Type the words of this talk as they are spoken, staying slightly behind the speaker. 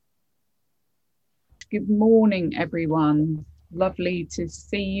Good morning, everyone. Lovely to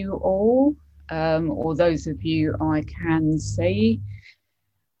see you all, or those of you I can see.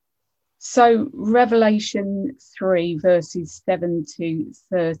 So, Revelation 3, verses 7 to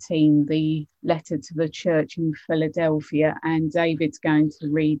 13, the letter to the church in Philadelphia, and David's going to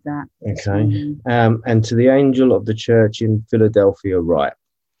read that. Okay. And to the angel of the church in Philadelphia, write: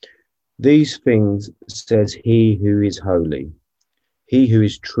 These things says he who is holy, he who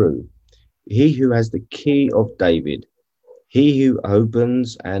is true, he who has the key of David, he who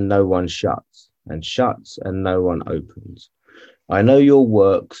opens and no one shuts, and shuts and no one opens. I know your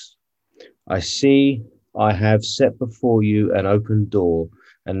works. I see I have set before you an open door,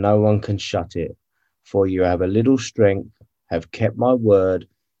 and no one can shut it. For you have a little strength, have kept my word,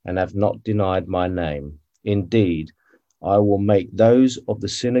 and have not denied my name. Indeed, I will make those of the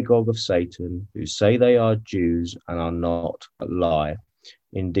synagogue of Satan who say they are Jews and are not, but lie.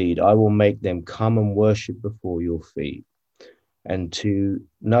 Indeed, I will make them come and worship before your feet, and to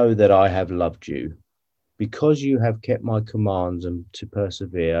know that I have loved you. Because you have kept my commands and to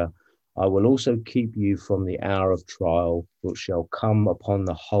persevere, I will also keep you from the hour of trial which shall come upon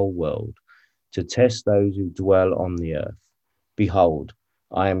the whole world, to test those who dwell on the earth. Behold,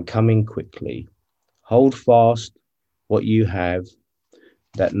 I am coming quickly. Hold fast what you have,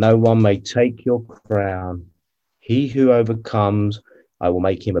 that no one may take your crown. He who overcomes, I will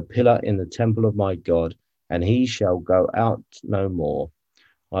make him a pillar in the temple of my God, and he shall go out no more.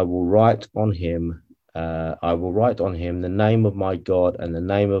 I will write on him the name of my God and the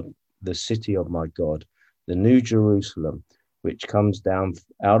name of the city of my God, the new Jerusalem, which comes down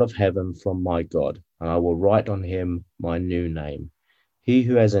out of heaven from my God, and I will write on him my new name. He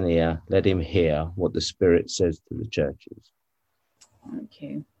who has an ear, let him hear what the Spirit says to the churches. Thank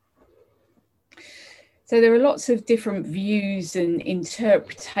you. So there are lots of different views and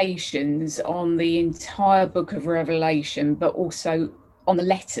interpretations on the entire book of Revelation, but also on the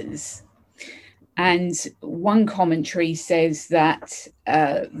letters. And one commentary says that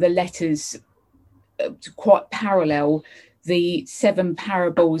the letters quite parallel the 7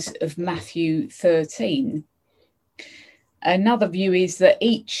 parables of Matthew 13. Another view is that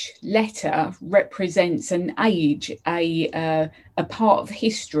each letter represents an age, a part of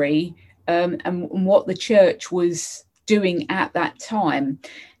history, and what the church was doing at that time.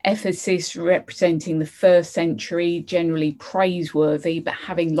 Ephesus representing the 1st century, generally praiseworthy, but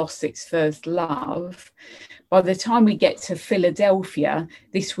having lost its first love. By the time we get to Philadelphia,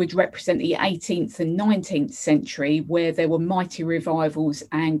 this would represent the 18th and 19th century, where there were mighty revivals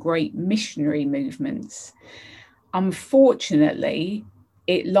and great missionary movements. Unfortunately,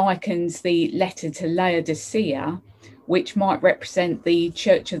 it likens the letter to Laodicea, which might represent the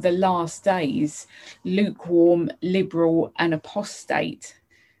church of the last days, lukewarm, liberal, and apostate.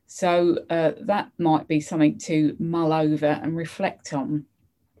 So that might be something to mull over and reflect on.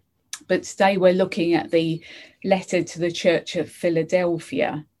 But today we're looking at the letter to the church of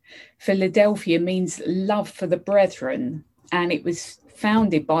Philadelphia. Philadelphia means love for the brethren, and it was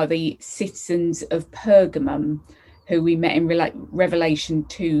founded by the citizens of Pergamum, who we met in Revelation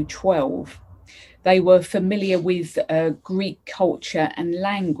 2:12. They were familiar with Greek culture and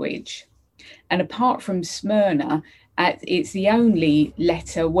language. And apart from Smyrna, it's the only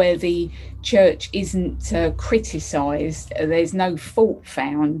letter where the church isn't criticised. There's no fault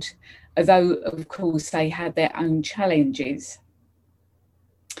found, although, of course, they had their own challenges.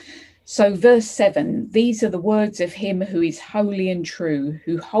 So verse 7, these are the words of him who is holy and true,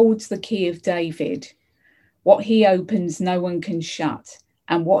 who holds the key of David. What he opens, no one can shut,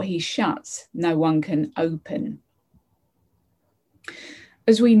 and what he shuts, no one can open.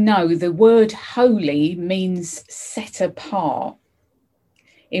 As we know, the word holy means set apart.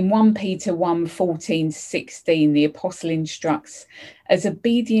 In 1 Peter 1:14-16, the apostle instructs, as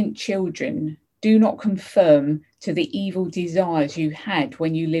obedient children, do not conform to the evil desires you had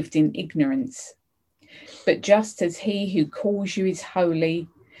when you lived in ignorance. But just as he who calls you is holy,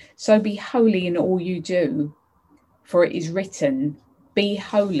 so be holy in all you do. For it is written, be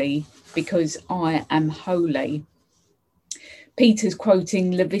holy because I am holy. Peter's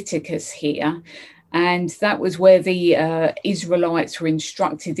quoting Leviticus here, and that was where the Israelites were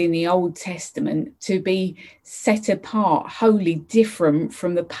instructed in the Old Testament to be set apart, wholly different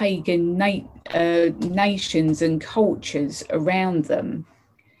from the pagan nations and cultures around them.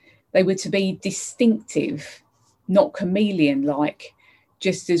 They were to be distinctive, not chameleon-like,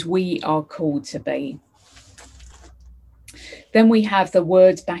 just as we are called to be. Then we have the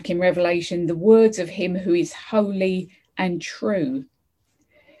words back in Revelation, the words of him who is holy and true.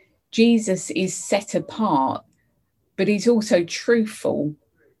 Jesus is set apart, but he's also truthful,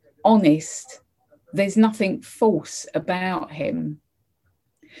 honest, There's nothing false about him.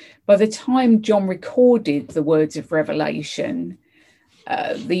 By the time John recorded the words of Revelation,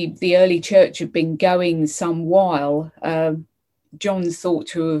 the early church had been going some while. John's thought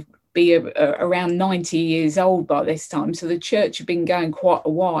to be around 90 years old by this time, so the church had been going quite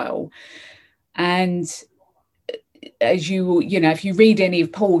a while. And as you know, if you read any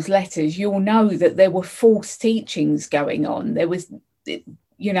of Paul's letters, you'll know that there were false teachings going on. There was,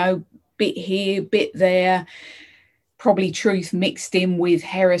 you know, bit here, bit there, probably truth mixed in with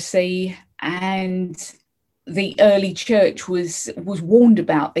heresy. And the early church was warned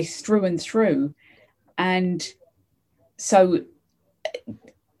about this through and through. And so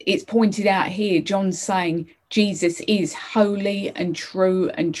it's pointed out here, John's saying Jesus is holy and true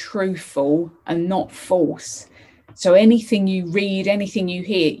and truthful and not false. So anything you read, anything you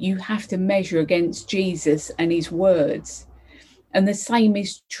hear, you have to measure against Jesus and his words. And the same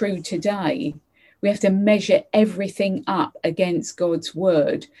is true today. We have to measure everything up against God's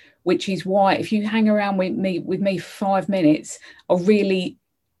word, which is why if you hang around with me for 5 minutes, I'll really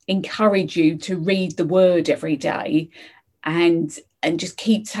encourage you to read the word every day and just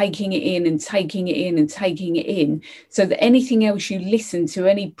keep taking it in and taking it in and taking it in, so that anything else you listen to,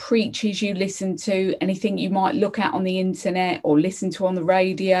 any preachers you listen to, anything you might look at on the internet or listen to on the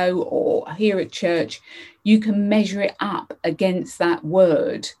radio or here at church, you can measure it up against that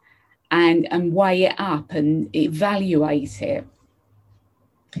word and weigh it up and evaluate it.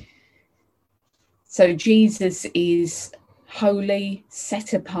 So Jesus is holy,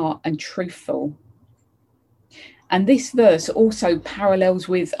 set apart and truthful. And this verse also parallels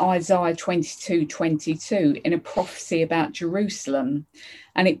with Isaiah 22:22 in a prophecy about Jerusalem.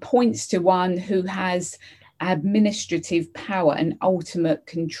 And it points to one who has administrative power and ultimate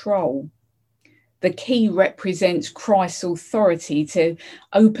control. The key represents Christ's authority to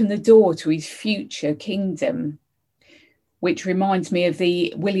open the door to his future kingdom, which reminds me of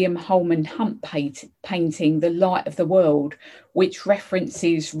the William Holman Hunt painting, The Light of the World, which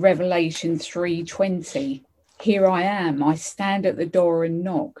references Revelation 3:20. Here I am, I stand at the door and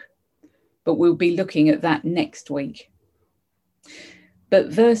knock. But we'll be looking at that next week. But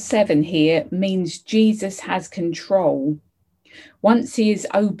verse 7 here means Jesus has control. Once he has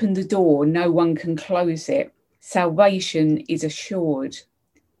opened the door, no one can close it. Salvation is assured.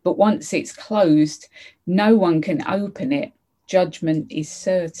 But once it's closed, no one can open it. Judgment is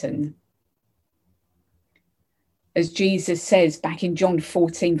certain. As Jesus says back in John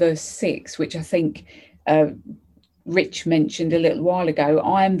 14, verse 6, which I think Rich mentioned a little while ago,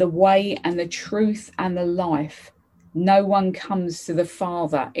 I am the way and the truth and the life. No one comes to the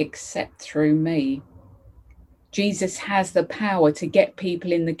Father except through me. Jesus has the power to get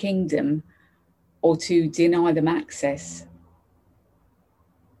people in the kingdom or to deny them access.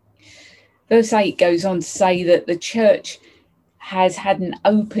 Verse 8 goes on to say that the church has had an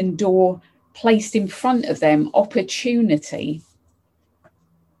open door placed in front of them, opportunity.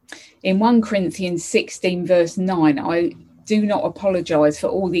 In 1 Corinthians 16 verse 9, I do not apologise for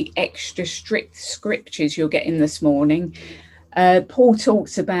all the extra strict scriptures you're getting this morning. Paul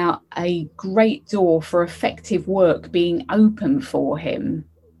talks about a great door for effective work being open for him.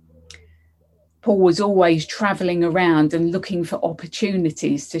 Paul was always travelling around and looking for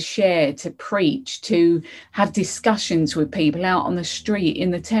opportunities to share, to preach, to have discussions with people out on the street,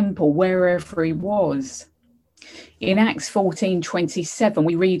 in the temple, wherever he was. In Acts 14:27,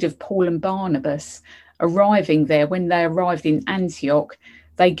 we read of Paul and Barnabas arriving there. When they arrived in Antioch,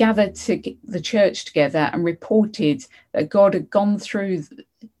 they gathered the church together and reported that God had gone through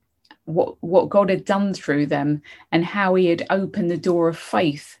what God had done through them and how he had opened the door of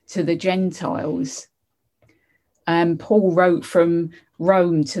faith to the Gentiles. Paul wrote from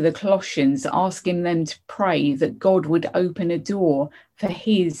Rome to the Colossians, asking them to pray that God would open a door for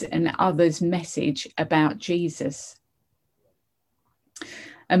his and others' message about Jesus.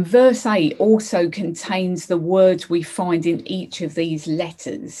 And verse 8 also contains the words we find in each of these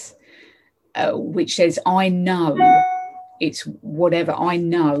letters, which says, I know. It's whatever I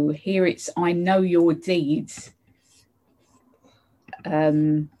know. Here it's, I know your deeds.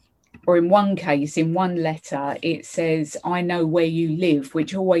 Or in one case, in one letter, it says, I know where you live,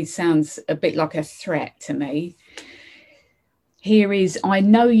 which always sounds a bit like a threat to me. Here is, I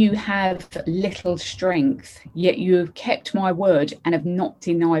know you have little strength, yet you have kept my word and have not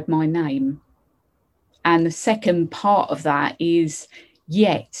denied my name. And the second part of that is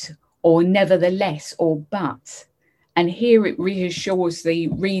yet, or nevertheless, or but. And here it reassures the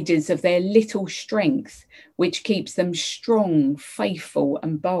readers of their little strength, which keeps them strong, faithful,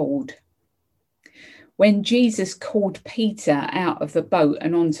 and bold. When Jesus called Peter out of the boat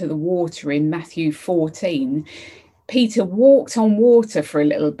and onto the water in Matthew 14, Peter walked on water for a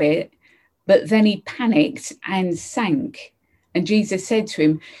little bit, but then he panicked and sank. And Jesus said to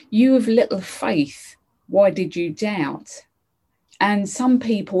him, "You have little faith, why did you doubt?" And some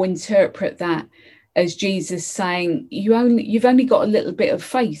people interpret that as Jesus saying, you've only got a little bit of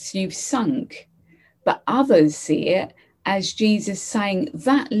faith, you've sunk. But others see it as Jesus saying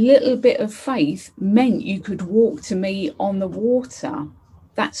that little bit of faith meant you could walk to me on the water.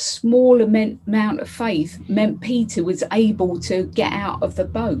 That small amount of faith meant Peter was able to get out of the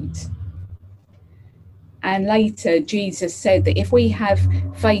boat. And later Jesus said that if we have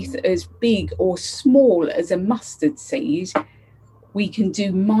faith as big or small as a mustard seed, we can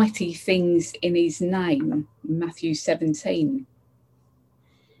do mighty things in his name, Matthew 17.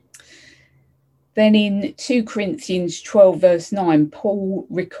 Then in 2 Corinthians 12 verse 9, Paul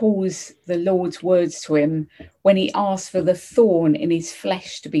recalls the Lord's words to him when he asked for the thorn in his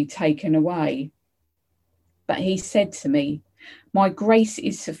flesh to be taken away. But he said to me, "My grace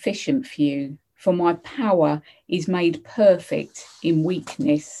is sufficient for you, for my power is made perfect in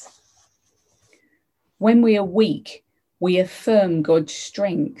weakness." When we are weak, we affirm God's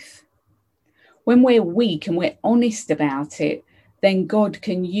strength. When we're weak and we're honest about it, then God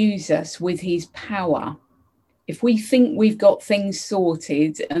can use us with his power. If we think we've got things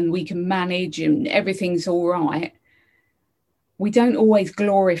sorted and we can manage and everything's all right, we don't always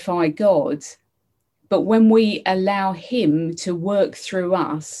glorify God. But when we allow him to work through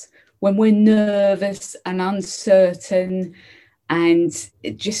us, when we're nervous and uncertain and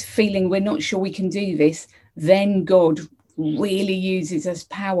just feeling we're not sure we can do this, then God really uses us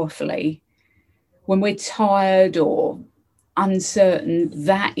powerfully. When we're tired or uncertain,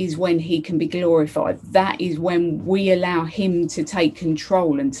 that is when he can be glorified. That is when we allow him to take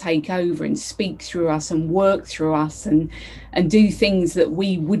control and take over and speak through us and work through us and do things that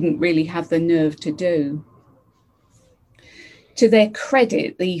we wouldn't really have the nerve to do. To their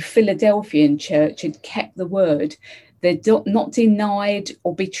credit, the Philadelphian church had kept the word. They'd not denied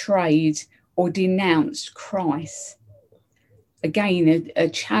or betrayed or denounced Christ. Again, a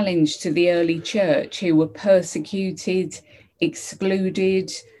challenge to the early church who were persecuted,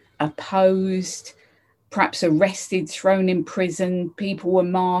 excluded, opposed, perhaps arrested, thrown in prison. People were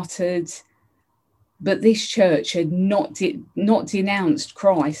martyred. But this church had not denounced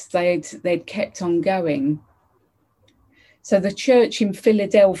Christ. They'd kept on going. So the church in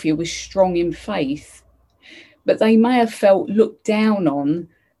Philadelphia was strong in faith, but they may have felt looked down on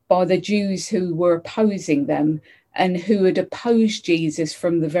by the Jews who were opposing them and who had opposed Jesus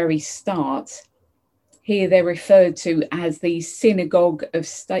from the very start. Here they're referred to as the synagogue of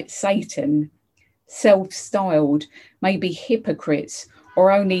Satan, self-styled, maybe hypocrites,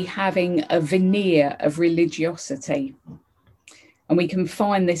 or only having a veneer of religiosity. And we can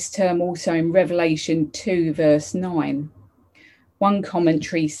find this term also in Revelation 2 verse 9. One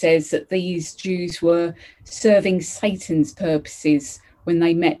commentary says that these Jews were serving Satan's purposes when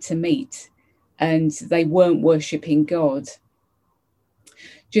they met to meet, and they weren't worshipping God.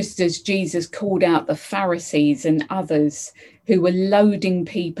 Just as Jesus called out the Pharisees and others who were loading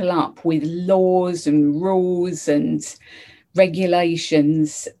people up with laws and rules and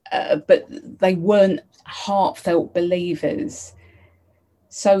regulations, but they weren't heartfelt believers.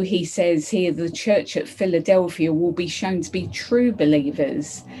 So he says here, the church at Philadelphia will be shown to be true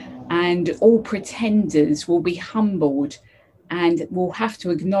believers, and all pretenders will be humbled and will have to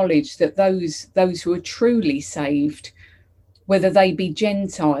acknowledge that those who are truly saved, whether they be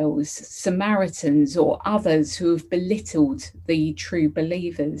Gentiles, Samaritans, or others who have belittled the true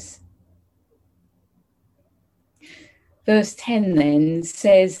believers. Verse 10 then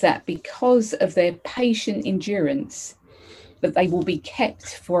says that because of their patient endurance, that they will be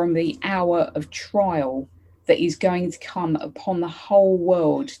kept from the hour of trial that is going to come upon the whole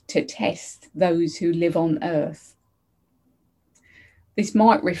world to test those who live on earth. This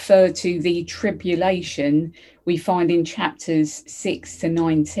might refer to the tribulation we find in chapters 6 to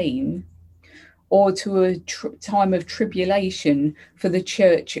 19, or to a time of tribulation for the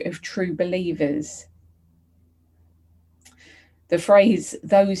church of true believers. The phrase,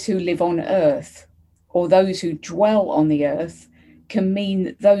 those who live on earth, or those who dwell on the earth, can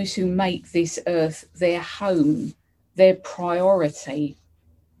mean those who make this earth their home, their priority.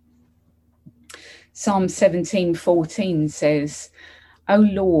 Psalm 17:14 says, "O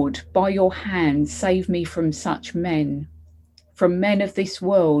Lord, by your hand save me from such men, from men of this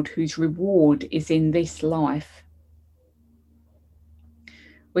world whose reward is in this life."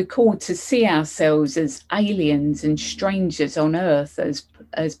 We're called to see ourselves as aliens and strangers on earth,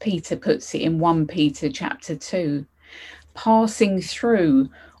 as Peter puts it in 1 Peter chapter 2, passing through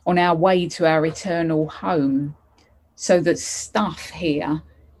on our way to our eternal home, so that stuff here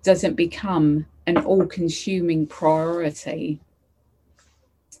doesn't become an all-consuming priority.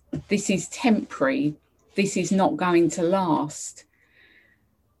 This is temporary. This is not going to last.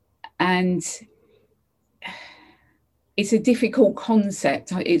 And it's a difficult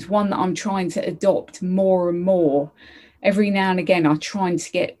concept. It's one that I'm trying to adopt more and more. Every now and again, I'm trying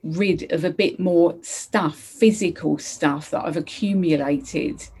to get rid of a bit more stuff, physical stuff that I've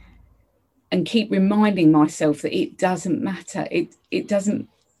accumulated, and keep reminding myself that it doesn't matter.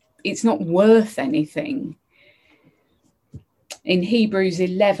 It's not worth anything. In Hebrews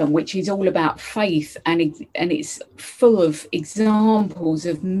 11, which is all about faith, and it's full of examples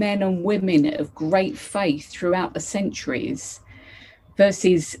of men and women of great faith throughout the centuries.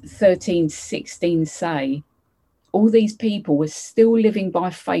 Verses 13 to 16 say, all these people were still living by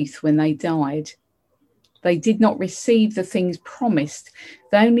faith when they died. They did not receive the things promised.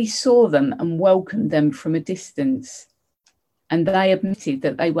 They only saw them and welcomed them from a distance. And they admitted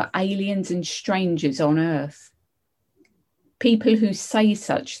that they were aliens and strangers on earth. People who say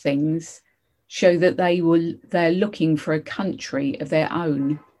such things show that they're looking for a country of their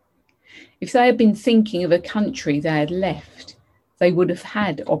own. If they had been thinking of a country they had left, they would have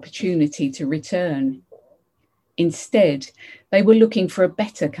had opportunity to return. Instead, they were looking for a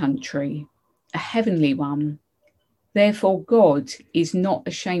better country, a heavenly one. Therefore, God is not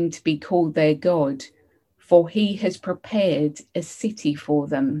ashamed to be called their God, for he has prepared a city for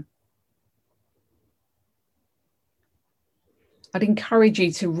them. I'd encourage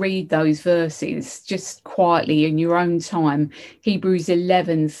you to read those verses just quietly in your own time. Hebrews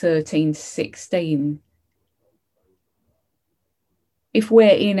 11, 13 to 16. If we're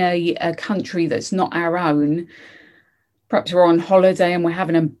in a country that's not our own, perhaps we're on holiday and we're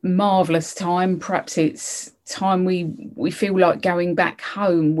having a marvellous time. Perhaps it's time we feel like going back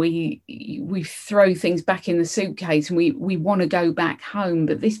home. We throw things back in the suitcase and we want to go back home.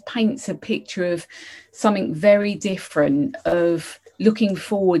 But this paints a picture of something very different, of looking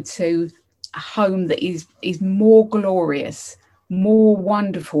forward to a home that is more glorious, more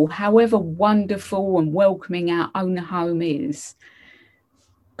wonderful. However wonderful and welcoming our own home is,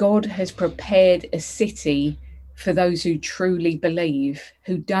 God has prepared a city for those who truly believe,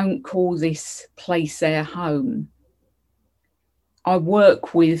 who don't call this place their home. I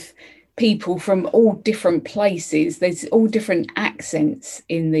work with people from all different places. There's all different accents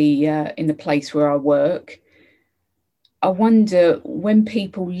in the place where I work. I wonder, when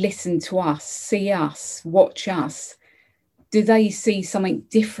people listen to us, see us, watch us, do they see something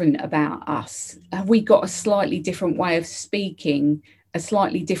different about us? Have we got a slightly different way of speaking, a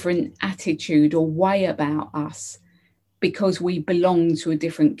slightly different attitude or way about us because we belong to a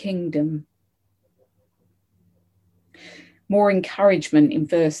different kingdom? More encouragement in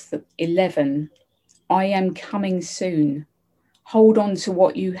verse 11. I am coming soon. Hold on to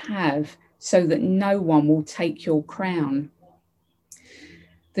what you have so that no one will take your crown.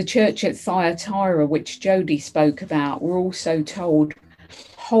 The church at Thyatira, which Jodie spoke about, were also told,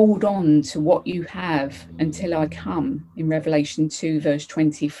 hold on to what you have until I come, in Revelation 2, verse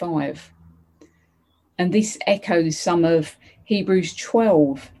 25. And this echoes some of Hebrews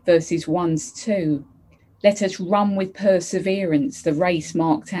 12, verses 1 to 2. Let us run with perseverance the race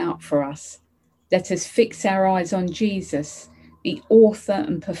marked out for us. Let us fix our eyes on Jesus, the author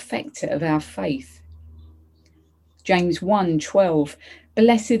and perfecter of our faith. James 1:12.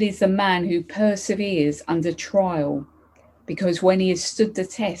 Blessed is the man who perseveres under trial, because when he has stood the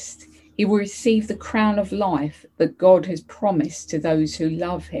test, he will receive the crown of life that God has promised to those who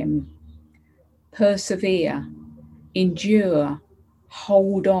love him. Persevere, endure,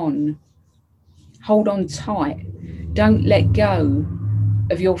 hold on tight. Don't let go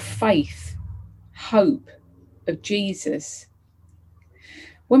of your faith, hope of Jesus.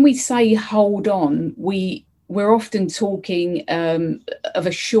 When we say hold on, we're often talking of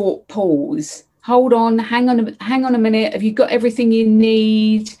a short pause. Hold on, hang on a minute. Have you got everything you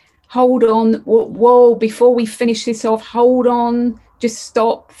need? Hold on. Whoa, before we finish this off, hold on. Just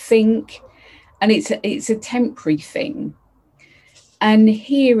stop, think. And it's a temporary thing. And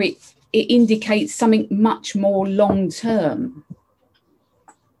here it indicates something much more long-term.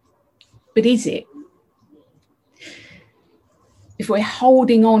 But is it? If we're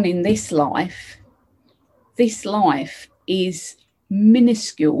holding on in this life is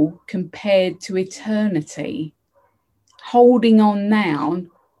minuscule compared to eternity. Holding on now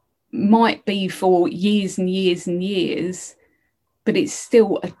might be for years and years and years, but it's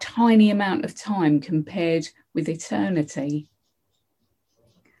still a tiny amount of time compared with eternity.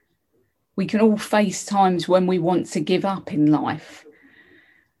 We can all face times when we want to give up in life.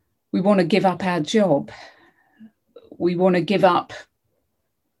 We want to give up our job. We want to give up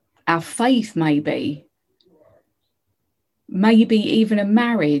our faith, maybe even a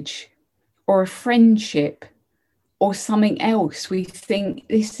marriage or a friendship or something else. We think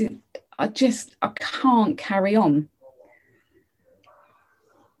I can't carry on.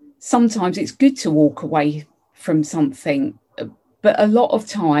 Sometimes it's good to walk away from something, but a lot of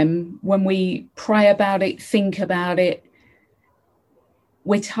time when we pray about it, think about it,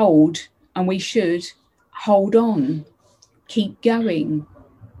 we're told, and we should, hold on, keep going.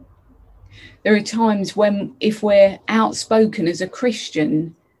 There are times when, if we're outspoken as a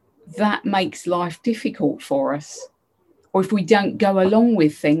Christian, that makes life difficult for us. Or if we don't go along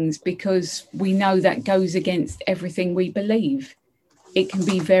with things because we know that goes against everything we believe, it can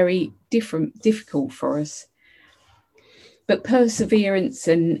be very difficult for us. But perseverance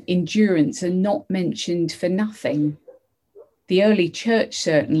and endurance are not mentioned for nothing. The early church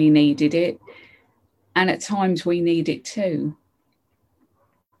certainly needed it, and at times we need it too.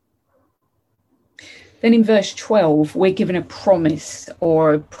 Then in verse 12, we're given a promise,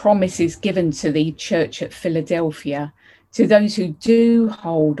 or a promise is given to the church at Philadelphia. To those who do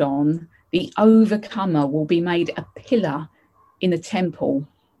hold on, the overcomer will be made a pillar in the temple,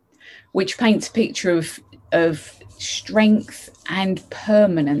 which paints a picture of strength and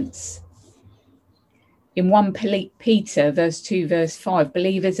permanence. In 1 Peter, verse 2, verse 5,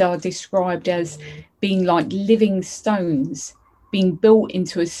 believers are described as being like living stones, being built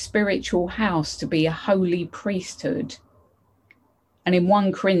into a spiritual house to be a holy priesthood. And in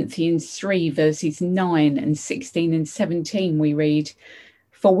 1 Corinthians 3, verses 9 and 16 and 17, we read,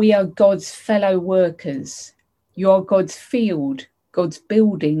 "For we are God's fellow workers. You are God's field, God's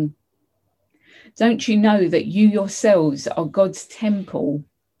building. Don't you know that you yourselves are God's temple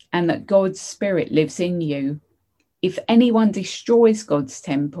and that God's Spirit lives in you? If anyone destroys God's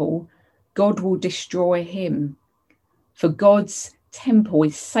temple, God will destroy him. For God's temple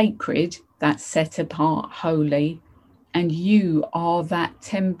is sacred, that's set apart, holy, and you are that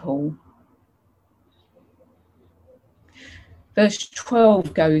temple." Verse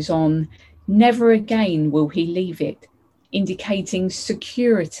 12 goes on, "Never again will he leave it," indicating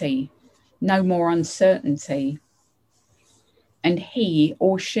security, no more uncertainty. And he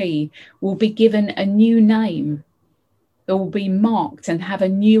or she will be given a new name. They will be marked and have a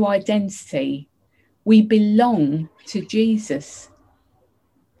new identity. We belong to Jesus.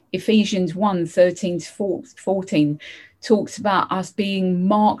 Ephesians 1:13-14 talks about us being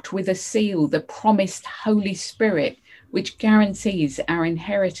marked with a seal, the promised Holy Spirit, which guarantees our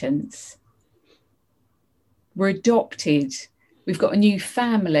inheritance. We're adopted. We've got a new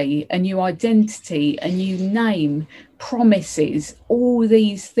family, a new identity, a new name, promises. All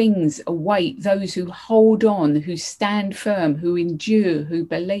these things await those who hold on, who stand firm, who endure, who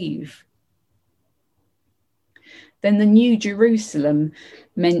believe. Then the New Jerusalem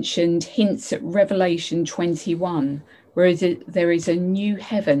mentioned hints at Revelation 21, where there is a new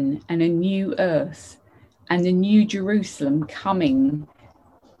heaven and a new earth, and the New Jerusalem coming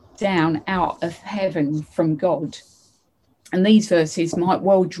down out of heaven from God. And these verses might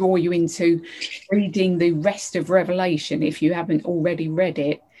well draw you into reading the rest of Revelation if you haven't already read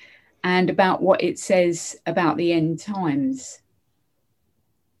it, and about what it says about the end times.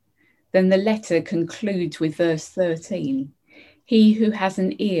 Then the letter concludes with verse 13. "He who has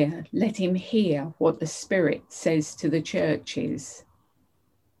an ear, let him hear what the Spirit says to the churches."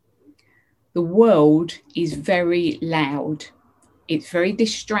 The world is very loud. It's very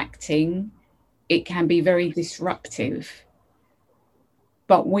distracting. It can be very disruptive.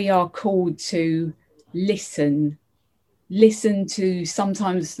 But we are called to listen to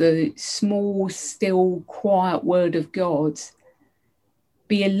sometimes the small, still, quiet word of God.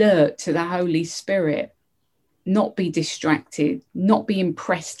 Be alert to the Holy Spirit, not be distracted, not be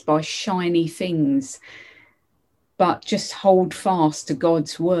impressed by shiny things, but just hold fast to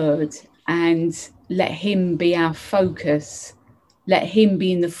God's word and let him be our focus. Let him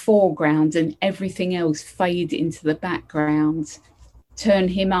be in the foreground and everything else fade into the background. Turn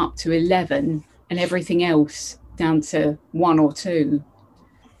him up to 11 and everything else down to 1 or 2.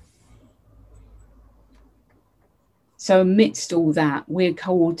 So amidst all that, we're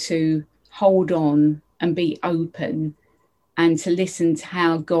called to hold on and be open and to listen to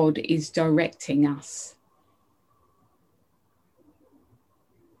how God is directing us.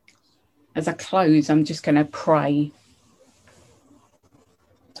 As I close, I'm just going to pray.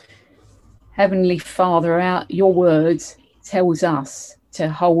 Heavenly Father, your words tells us to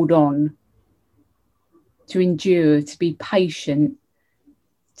hold on, to endure, to be patient,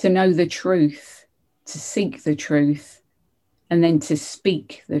 to know the truth, to seek the truth, and then to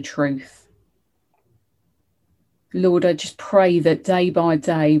speak the truth. Lord, I just pray that day by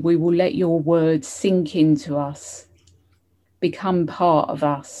day we will let your word sink into us, become part of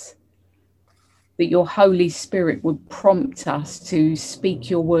us, that your Holy Spirit would prompt us to speak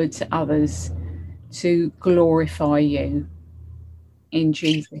your word to others, to glorify you. In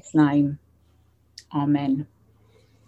Jesus' name, amen.